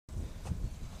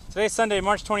Today's Sunday,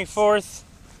 March 24th.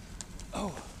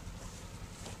 Oh.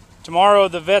 Tomorrow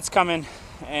the vet's coming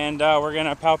and we're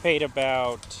gonna palpate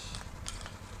about,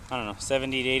 I don't know,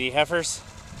 70 to 80 heifers.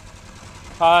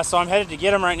 So I'm headed to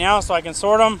get them right now so I can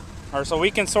sort them, or so we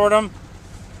can sort them.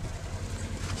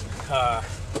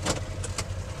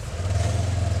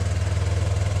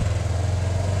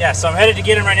 Yeah, so I'm headed to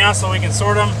get them right now so we can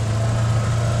sort them.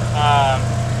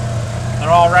 They're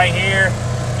all right here,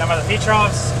 down by the feed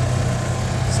troughs.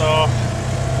 So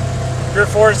Group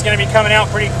 4 is going to be coming out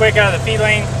pretty quick out of the feed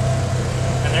lane,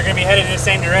 and they're going to be headed in the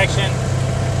same direction.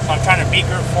 So I'm trying to beat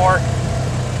Group 4,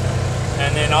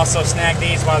 and then also snag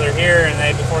these while they're here,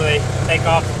 and before they take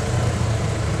off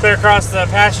clear across the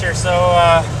pasture. So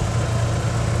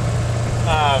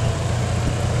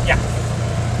yeah,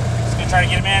 just going to try to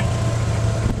get them in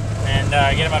and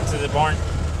get them up to the barn.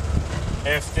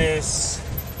 If this,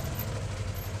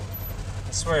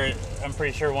 I swear, I'm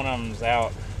pretty sure one of them's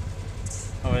out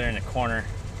over there in the corner.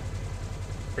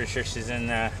 Pretty sure she's in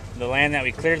the land that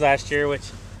we cleared last year, which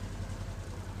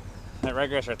that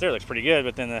ryegrass right there looks pretty good,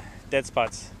 but then the dead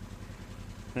spots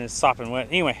and it's sopping wet.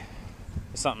 Anyway,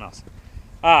 it's something else.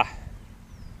 Yeah,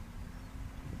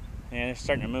 they're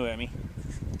starting to moo at me.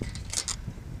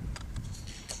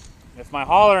 If my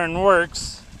hollering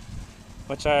works,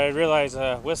 which I realize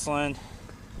whistling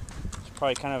is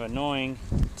probably kind of annoying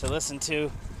to listen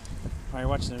to while you're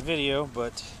watching the video,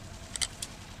 but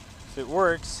if it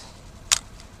works,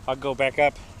 I'll go back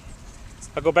up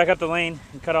the lane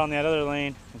and cut on that other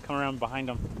lane and come around behind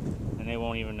them, and they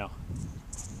won't even know.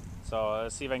 So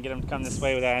let's see if I can get them to come this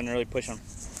way without having to really push them.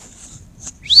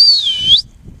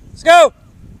 Let's go!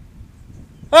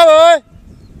 Hi, boy!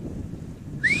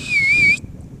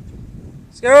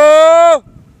 Let's go!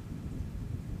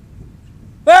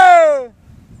 Whoa!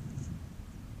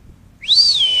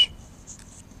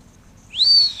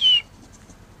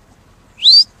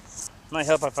 Might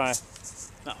help if I'm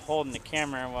not holding the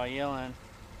camera while yelling.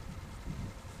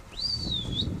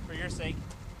 For your sake.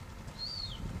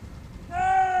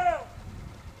 No!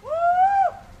 Woo!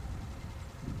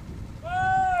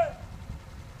 Hey!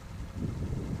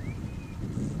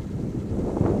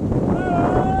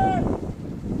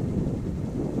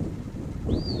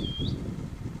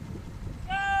 Hey!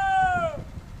 Go!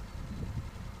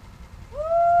 Woo!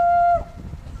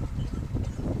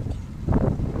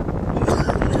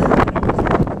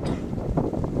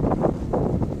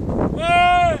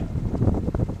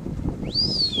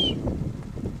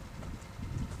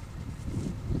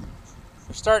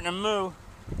 They're starting to moo.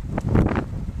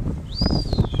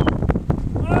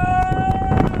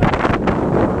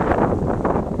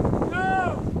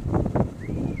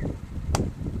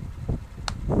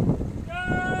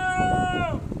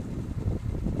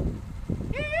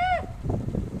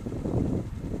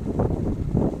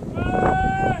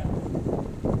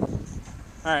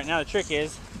 Alright, now the trick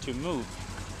is to move.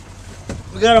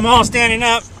 We got them all standing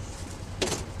up,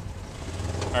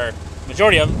 or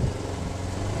majority of them.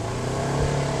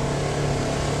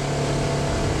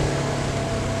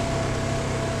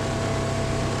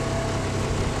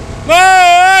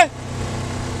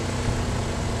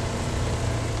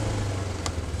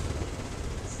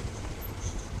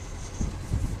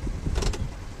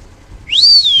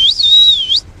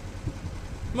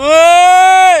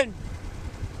 Moon!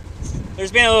 They're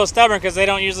just being a little stubborn because they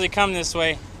don't usually come this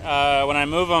way. When I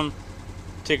move them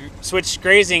to switch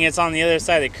grazing, it's on the other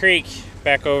side of the creek,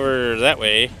 back over that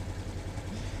way.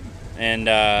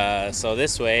 And so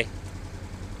this way,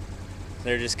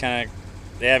 they're just kind of,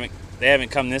 they haven't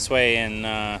come this way in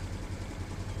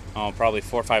probably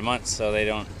 4 or 5 months, so they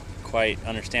don't quite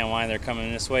understand why they're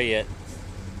coming this way yet.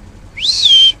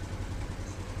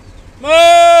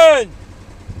 Moon!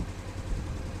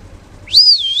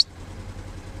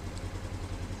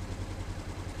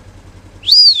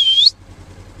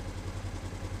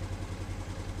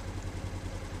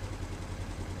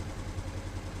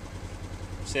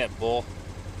 See that bull?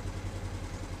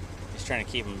 He's trying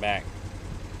to keep him back.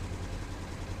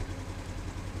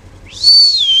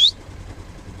 That's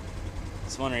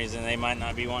one reason they might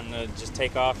not be wanting to just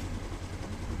take off.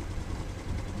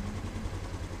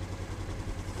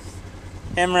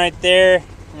 Him right there,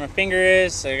 where my finger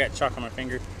is, so I got chalk on my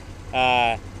finger.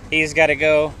 He's got to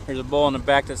go. There's a bull in the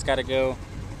back that's got to go.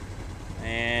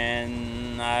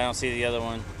 And I don't see the other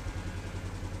one.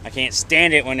 I can't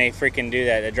stand it when they freaking do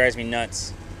that. It drives me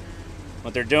nuts.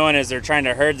 What they're doing is they're trying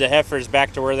to herd the heifers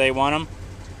back to where they want them.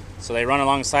 So they run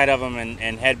alongside of them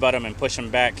and headbutt them and push them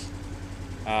back.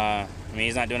 I mean,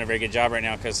 he's not doing a very good job right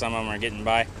now because some of them are getting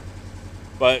by.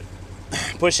 But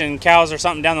pushing cows or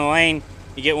something down the lane,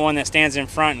 you get one that stands in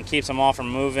front and keeps them all from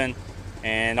moving.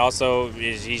 and also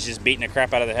he's just beating the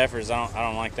crap out of the heifers. I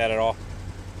don't like that at all.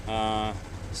 As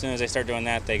soon as they start doing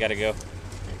that, they got to go.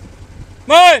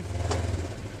 Come on!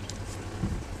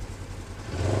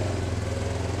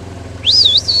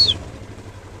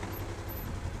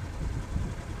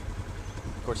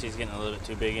 Of course, he's getting a little bit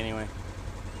too big anyway.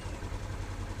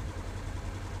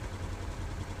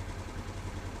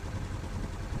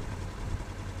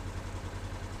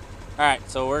 Alright,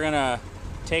 so we're gonna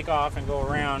take off and go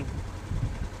around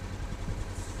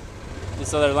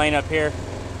this other lane up here.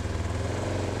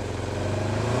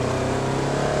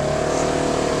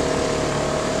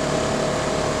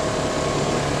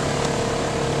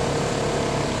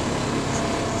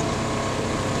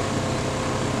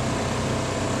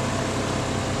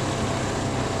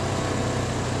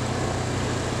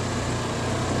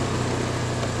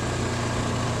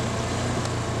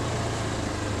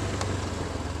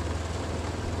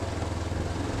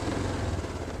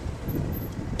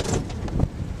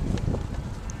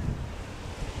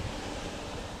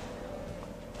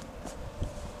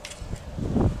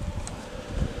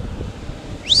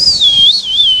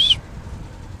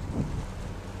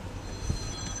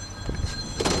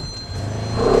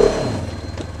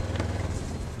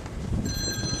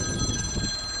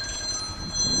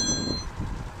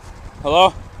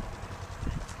 Hello?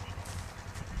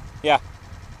 Yeah.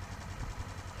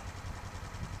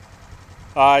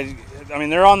 I mean,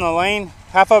 they're on the lane.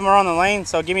 Half of them are on the lane,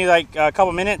 so give me like a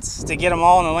couple minutes to get them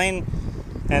all in the lane,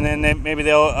 and then maybe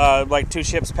they'll like 2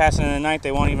 ships passing in the night.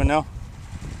 They won't even know.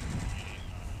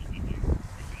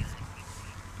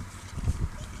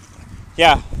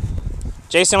 Yeah.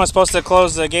 Jason was supposed to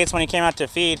close the gates when he came out to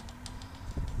feed.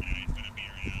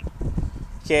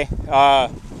 Okay.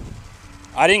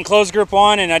 I didn't close group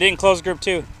 1 and I didn't close group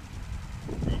 2.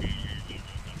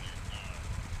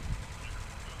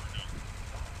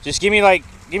 Just give me like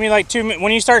 2 minutes.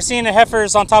 When you start seeing the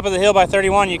heifers on top of the hill by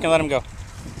 31, you can let them go.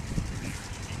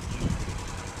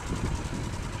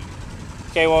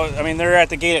 Okay, well, I mean, they're at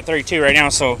the gate at 32 right now,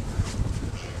 so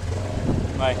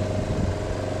bye.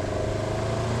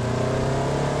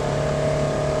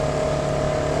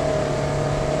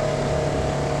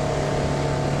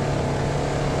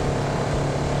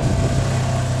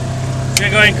 I'm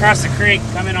gonna go ahead and cross the creek,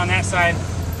 come in on that side.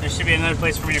 There should be another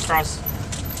place for me to cross.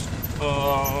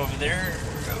 Over there.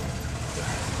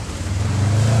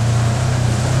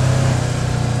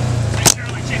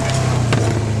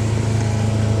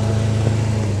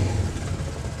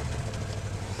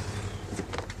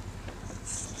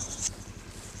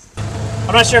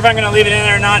 I'm not sure if I'm going to leave it in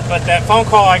there or not, but that phone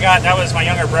call I got, that was my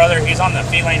younger brother. He's on the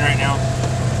feed lane right now.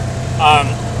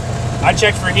 I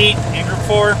checked for heat in group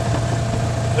 4.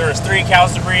 There was 3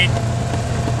 cows to breed,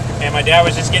 and my dad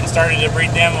was just getting started to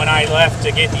breed them when I left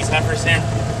to get these heifers in.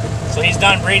 So he's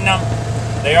done breeding them.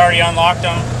 They already unlocked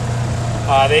them.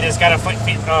 They just got to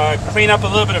clean up a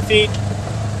little bit of feed,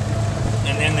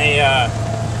 and then they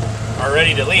are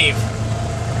ready to leave.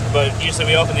 But usually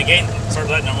we open the gate and start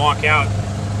letting them walk out.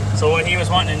 So what he was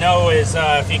wanting to know is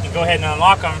if he could go ahead and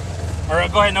unlock them, or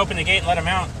go ahead and open the gate and let them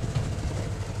out.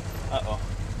 Uh-oh.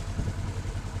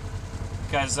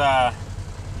 Because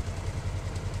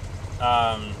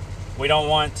we don't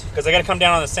want, because I got to come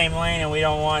down on the same lane, and we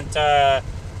don't want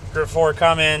group 4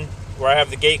 coming where I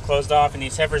have the gate closed off and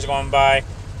these heifers going by,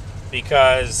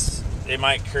 because it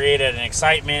might create an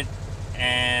excitement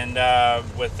and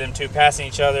with them 2 passing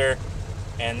each other,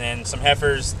 and then some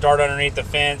heifers dart underneath the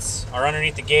fence or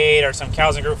underneath the gate, or some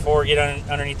cows in group 4 get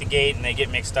underneath the gate and they get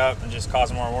mixed up and just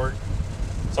cause more work.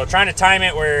 So trying to time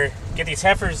it where get these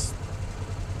heifers,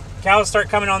 cows start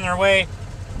coming on their way,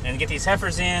 and get these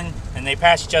heifers in, and they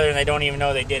pass each other and they don't even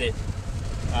know they did it.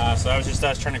 So that was just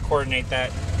us trying to coordinate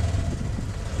that.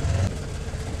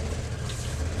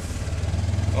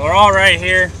 Well, we're all right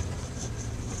here.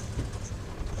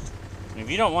 If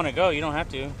you don't want to go, you don't have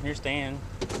to. You're staying.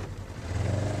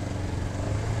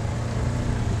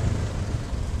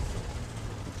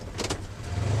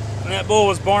 When that bull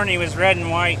was born, he was red and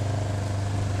white,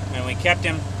 and we kept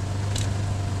him,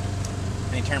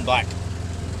 and he turned black.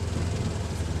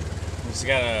 He's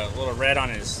got a little red on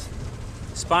his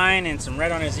spine and some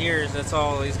red on his ears. That's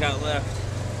all he's got left.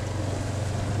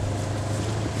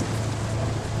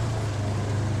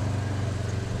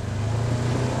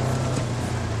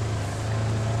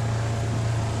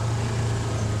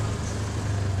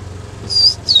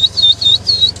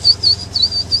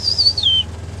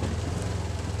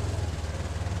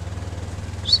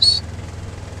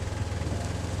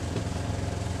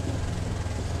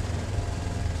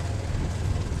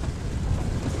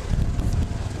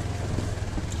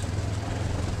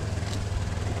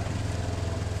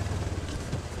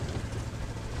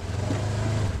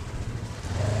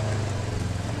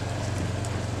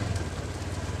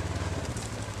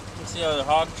 see how the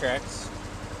hog tracks.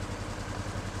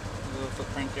 A little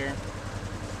footprint there.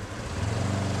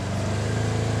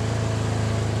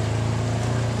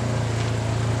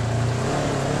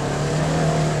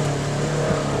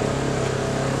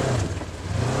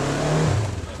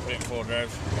 Put it in full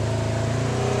drive.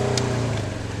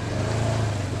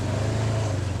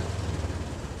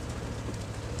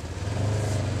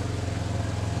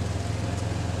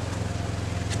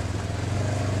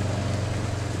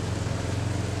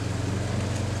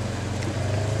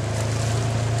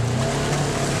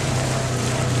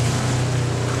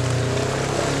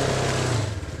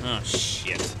 Oh,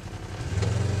 shit.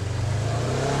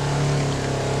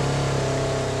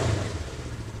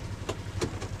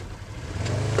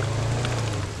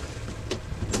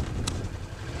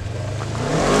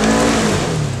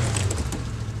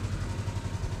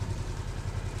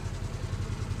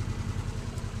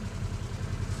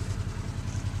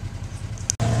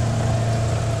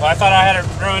 Well, I thought I had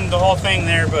ruined the whole thing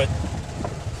there, but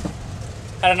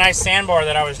had a nice sandbar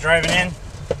that I was driving in,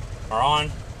 or on,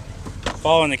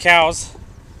 following the cows,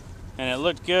 and it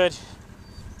looked good.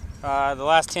 The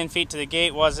last 10 feet to the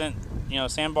gate wasn't,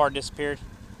 sandbar disappeared.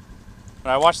 But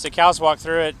I watched the cows walk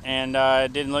through it, and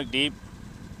it didn't look deep.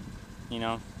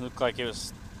 It looked like it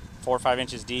was 4 or 5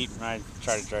 inches deep, and I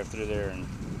tried to drive through there, and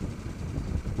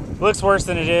it looks worse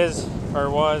than it is, or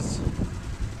it was.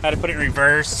 I had to put it in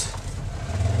reverse,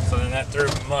 so then that threw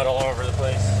mud all over the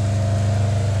place.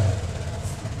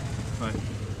 But,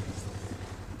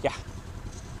 yeah.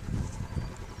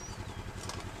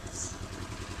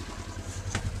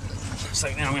 Looks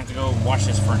like now I'm going to have to go wash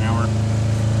this for an hour.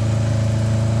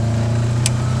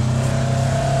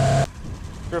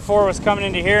 Group 4 was coming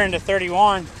into here into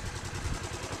 31.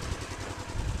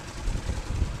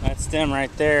 That's them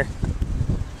right there.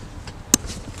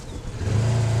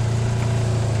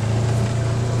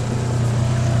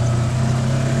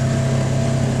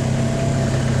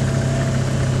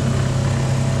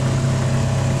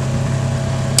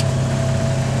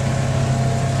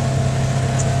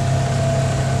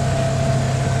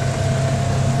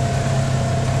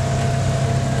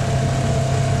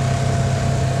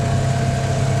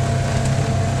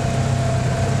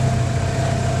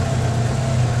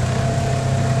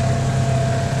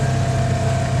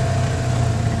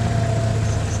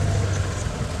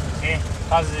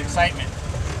 Causes excitement.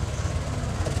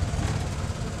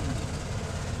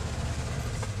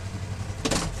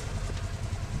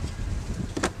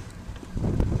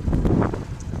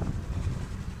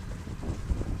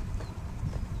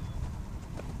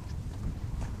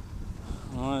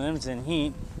 One of them's in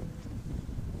heat.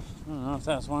 I don't know if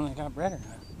that was one that got bred or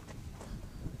not.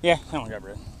 Yeah, that one got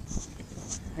bred.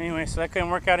 Anyway, so that couldn't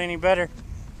work out any better.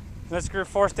 This group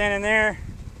 4 standing there.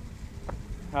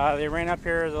 They ran up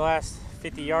here the last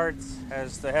 50 yards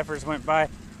as the heifers went by,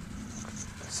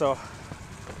 so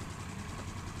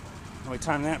we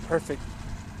timed that perfect.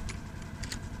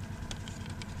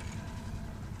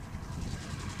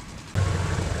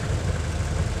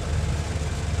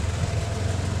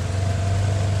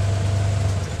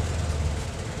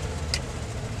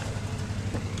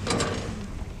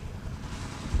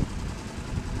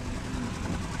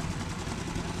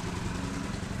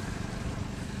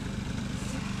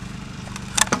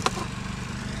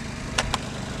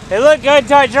 It looked good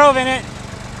until I drove in it.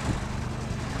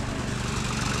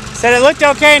 Said it looked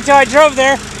okay until I drove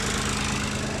there.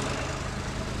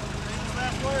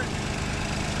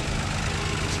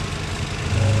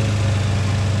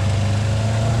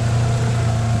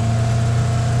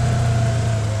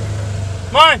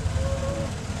 Come on.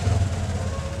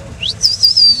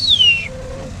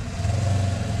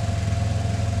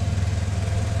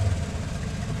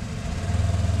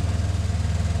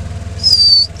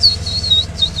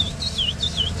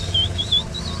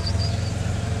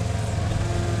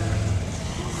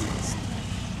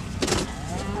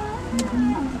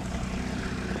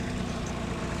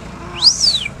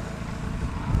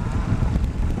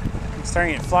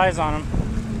 Starting to get flies on them.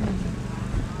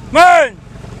 Come on!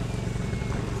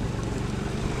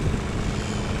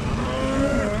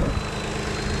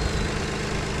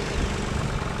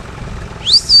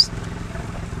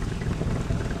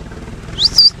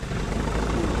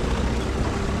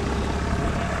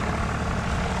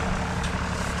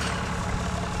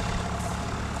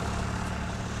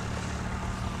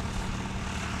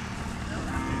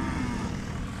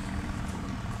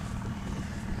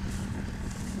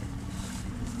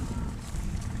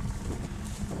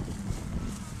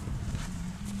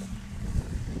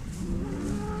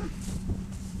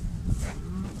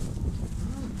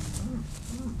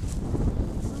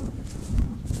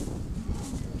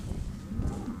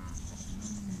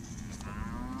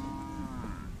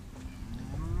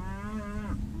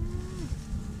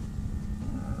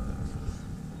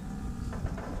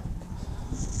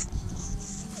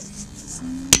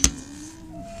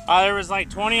 There was like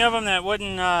 20 of them that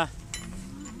wouldn't, that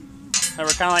were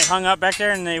kind of like hung up back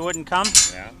there and they wouldn't come.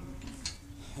 Yeah.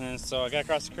 And so I got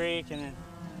across the creek and then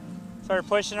started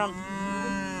pushing them.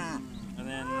 And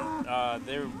then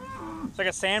it's like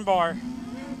a sandbar.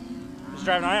 Just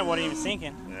driving on it, wasn't even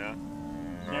sinking. Yeah.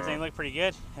 And everything looked pretty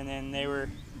good. And then they were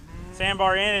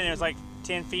sandbar in and it was like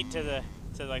 10 feet to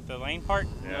like the lane part,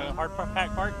 yeah. the hard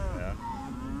pack part. Yeah.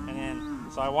 And then,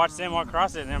 so I watched them walk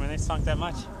across it and I mean, they sunk that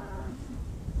much.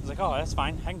 I was like, oh, that's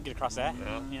fine. I can get across that,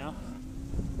 you know?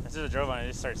 As soon as I drove on it, it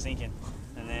just started sinking.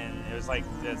 And then it was like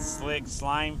that slick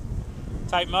slime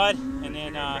type mud. And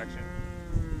then,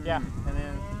 yeah. And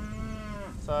then,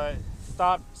 so I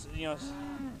stopped, you know,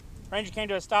 Ranger came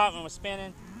to a stop and was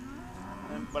spinning.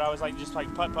 But I was like, just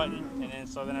like putt-putting. And then,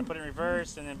 so then I put it in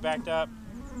reverse and then backed up.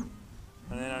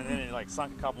 And then it like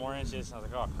sunk a couple more inches. And I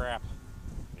was like, oh, crap.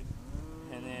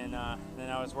 And then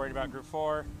I was worried about group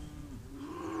 4.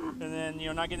 And then, you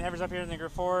know, not getting heifers up here in the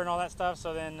group 4 and all that stuff.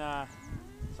 So then,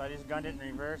 so I just gunned it in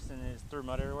reverse and it just threw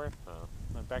mud everywhere.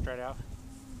 I backed right out.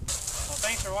 Well,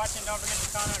 thanks for watching. Don't forget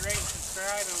to comment, rate, and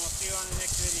subscribe, and we'll see you on the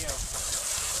next video.